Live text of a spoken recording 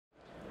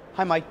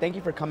Hi Mike, thank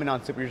you for coming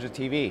on Superuser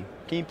TV.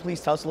 Can you please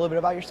tell us a little bit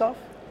about yourself?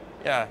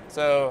 Yeah,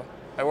 so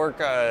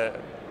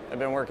I've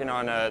been working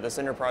on the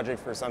Cinder project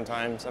for some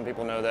time. Some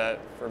people know that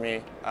for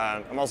me.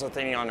 I'm also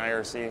thinking on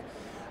IRC.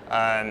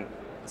 I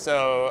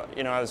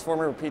was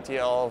former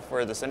PTL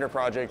for the Cinder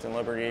project in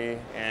Liberty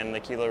and the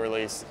Kilo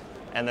release.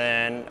 And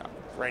then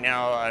right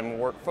now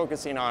I'm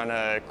focusing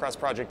on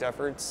cross-project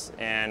efforts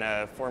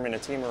and forming a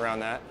team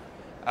around that.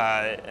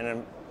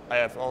 I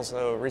have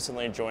also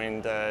recently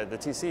joined the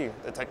TC,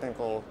 the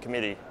technical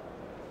committee.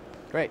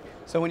 Great.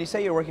 So when you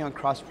say you're working on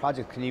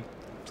cross-project, can you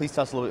please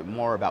tell us a little bit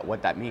more about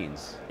what that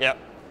means? Yep.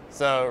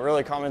 So a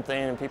really common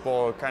thing, and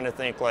people kind of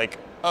think like,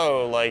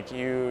 oh, like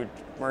you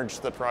merge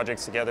the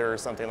projects together or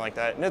something like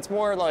that. And it's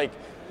more like,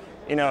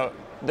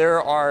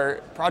 there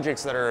are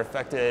projects that are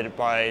affected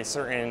by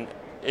certain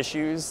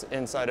issues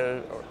or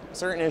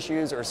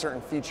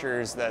certain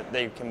features that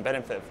they can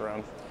benefit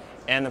from.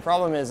 And the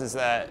problem is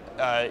that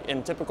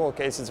in typical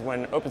cases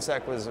when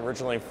OpenStack was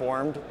originally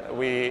formed,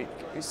 we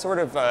sort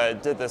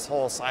of did this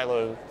whole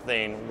silo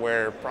thing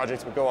where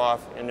projects would go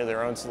off into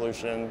their own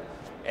solution,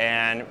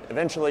 and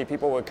eventually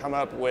people would come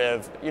up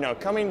with,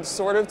 coming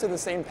sort of to the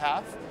same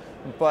path,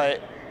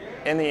 but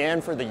in the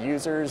end for the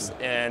users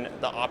and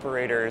the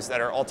operators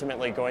that are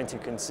ultimately going to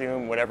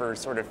consume whatever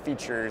sort of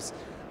features,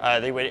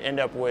 they would end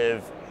up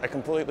with a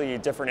completely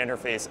different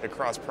interface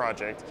across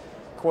project.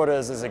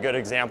 Quotas is a good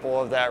example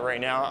of that right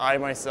now. I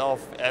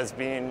myself, as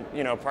being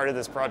part of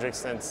this project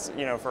since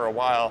for a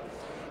while,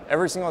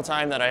 every single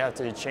time that I have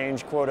to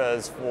change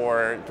quotas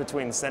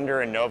between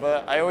Cinder and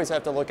Nova, I always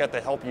have to look at the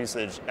help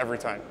usage every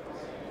time.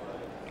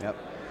 Yep.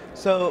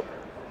 So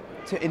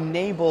to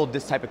enable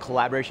this type of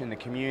collaboration in the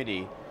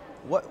community,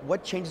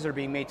 what changes are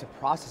being made to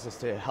processes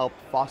to help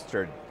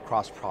foster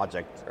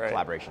cross-project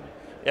collaboration?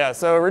 Yeah.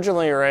 So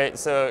originally,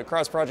 so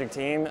cross-project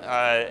team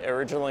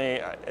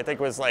originally I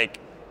think was like,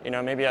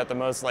 maybe at the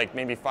most like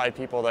maybe 5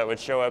 people that would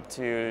show up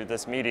to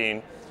this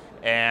meeting,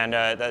 and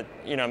that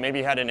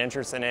maybe had an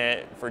interest in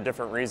it for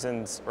different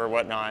reasons or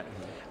whatnot.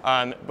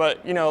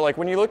 But like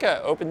when you look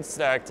at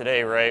OpenStack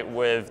today,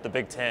 with the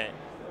big tent,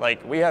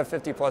 like we have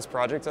 50+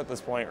 projects at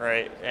this point,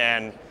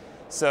 and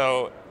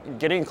so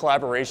getting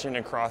collaboration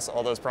across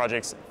all those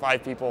projects,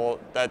 5 people,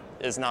 that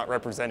is not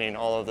representing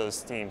all of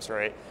those teams,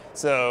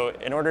 So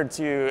in order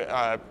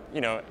to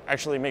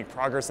actually make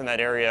progress in that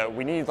area,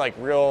 we need like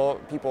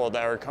real people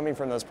that are coming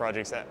from those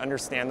projects, that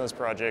understand those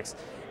projects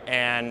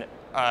and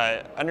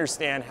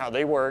understand how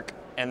they work,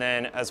 and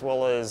then as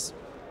well as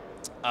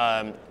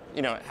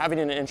having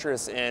an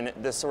interest in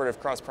this sort of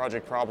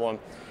cross-project problem.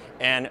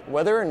 And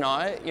whether or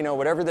not,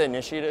 whatever the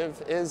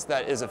initiative is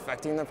that is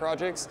affecting the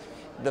projects,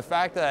 the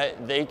fact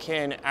that they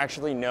can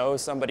actually know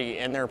somebody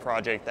in their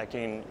project that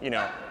can,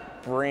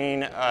 bring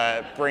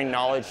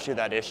knowledge to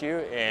that issue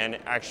and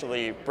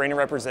actually bring a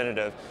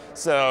representative.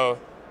 So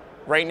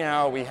right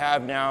now we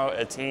have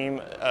a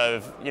team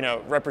of,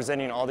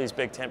 representing all these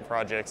big tent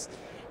projects,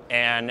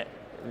 and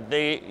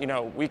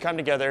we come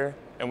together,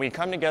 and we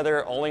come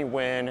together only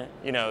when,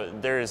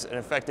 there's an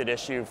affected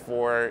issue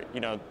for,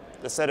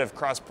 the set of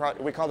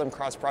we call them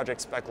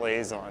cross-project spec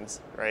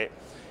liaisons,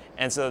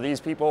 And so these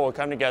people will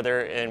come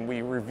together and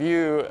we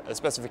review a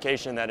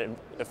specification that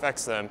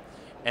affects them,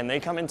 and they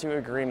come into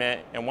agreement,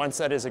 and once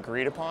that is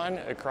agreed upon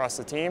across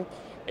the team,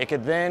 it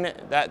could then,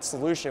 that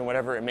solution,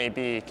 whatever it may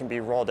be, can be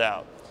rolled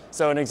out.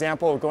 So an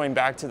example of going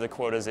back to the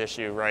quotas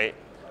issue,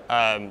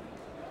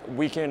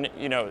 we can,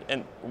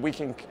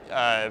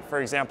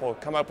 for example,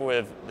 come up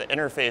with the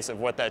interface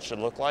of what that should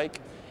look like.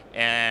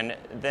 And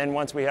then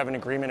once we have an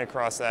agreement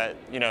across that,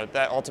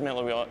 that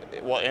ultimately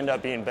will end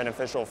up being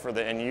beneficial for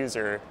the end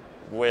user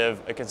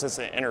with a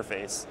consistent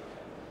interface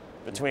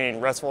between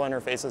RESTful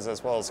interfaces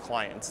as well as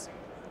clients.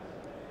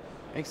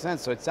 Makes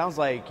sense. So it sounds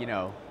like,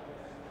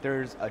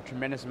 there's a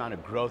tremendous amount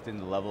of growth in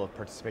the level of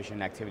participation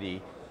and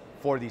activity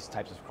for these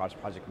types of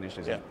cross-project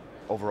initiatives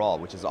overall,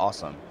 which is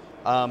awesome.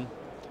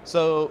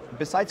 So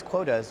besides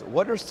quotas,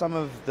 what are some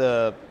of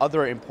the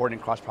other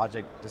important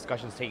cross-project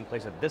discussions taking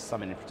place at this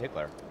summit in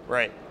particular?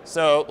 Right.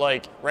 So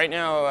like right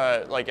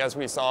now, like as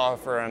we saw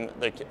from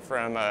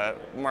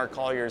Mark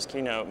Collier's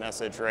keynote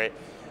message,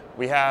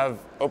 we have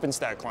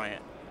OpenStack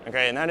client,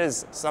 and that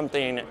is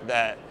something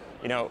that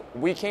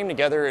we came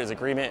together as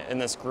agreement in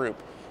this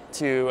group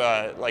to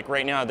like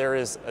right now there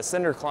is a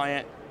Cinder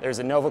client, there's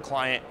a Nova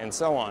client, and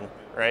so on,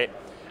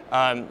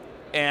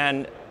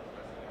 and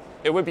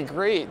it would be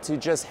great to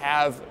just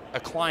have a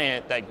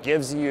client that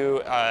gives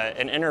you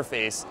an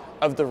interface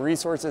of the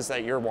resources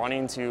that you're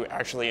wanting to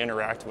actually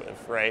interact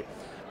with,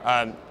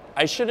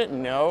 I shouldn't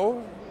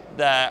know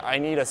that I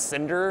need a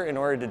Cinder in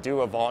order to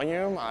do a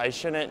volume. I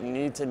shouldn't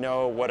need to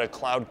know what a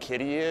Cloud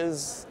Kitty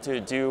is to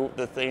do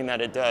the thing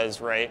that it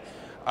does,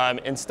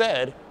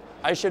 Instead,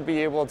 I should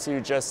be able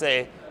to just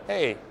say,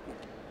 hey,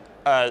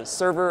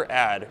 server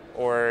add,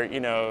 or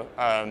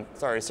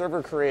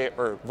server create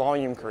or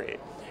volume create.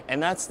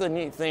 And that's the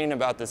neat thing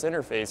about this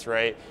interface,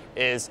 right,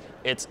 is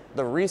it's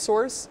the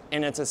resource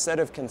and it's a set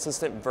of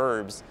consistent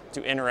verbs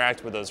to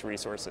interact with those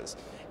resources.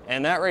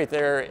 And that right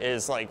there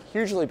is like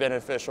hugely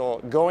beneficial,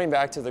 going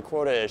back to the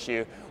quota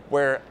issue,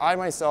 where I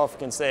myself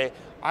can say,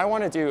 I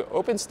want to do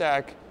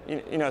OpenStack,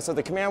 so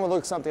the command would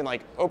look something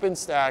like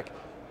OpenStack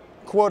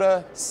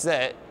quota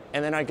set,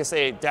 and then I can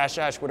say dash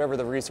dash whatever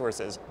the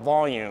resource is,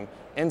 volume,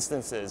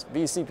 instances,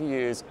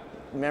 vCPUs,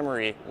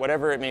 memory,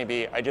 whatever it may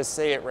be. I just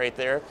say it right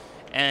there,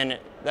 and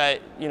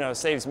that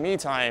saves me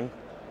time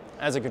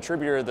as a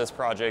contributor to this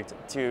project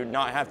to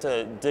not have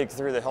to dig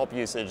through the help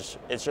usage.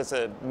 It's just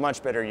a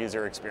much better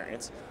user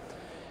experience.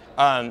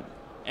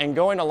 And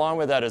going along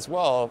with that as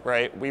well,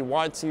 right? We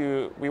want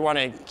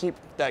to keep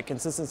that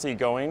consistency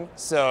going.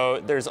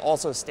 So there's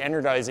also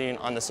standardizing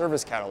on the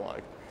service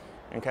catalog.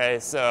 Okay,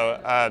 so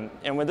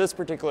and with this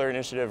particular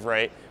initiative,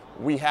 right,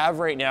 we have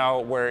right now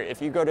where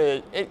if you go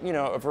to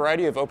a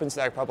variety of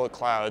OpenStack public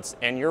clouds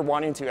and you're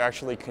wanting to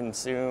actually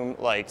consume,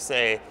 like,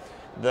 say,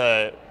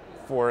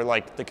 for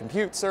the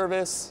compute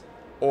service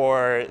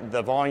or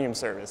the volume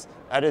service.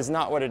 That is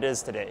not what it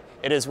is today.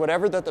 It is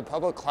whatever that the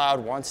public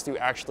cloud wants to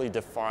actually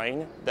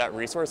define that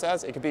resource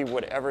as. It could be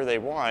whatever they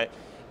want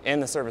in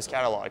the service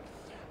catalog.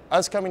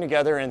 Us coming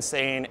together and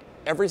saying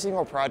every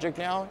single project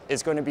now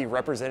is going to be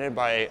represented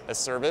by a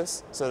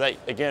service, so that,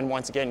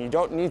 once again, you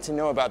don't need to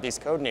know about these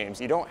code names.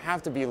 You don't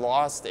have to be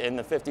lost in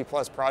the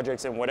 50+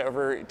 projects and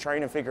whatever,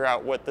 trying to figure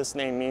out what this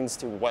name means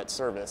to what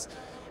service.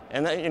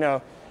 And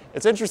that,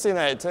 it's interesting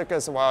that it took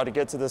us a while to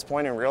get to this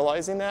point and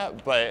realizing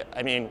that, but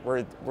I mean,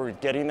 we're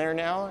getting there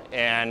now,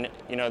 and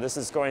this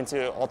is going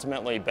to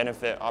ultimately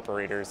benefit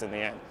operators in the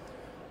end.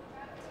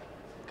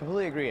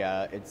 Completely agree.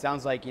 It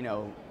sounds like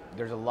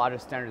there's a lot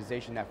of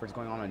standardization efforts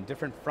going on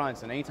different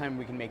fronts, and anytime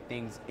we can make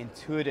things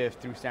intuitive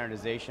through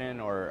standardization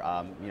or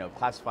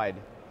classified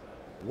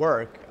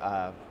work,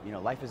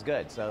 life is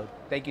good. So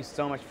thank you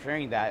so much for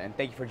sharing that, and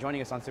thank you for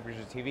joining us on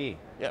Superuser TV.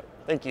 Yep,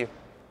 thank you.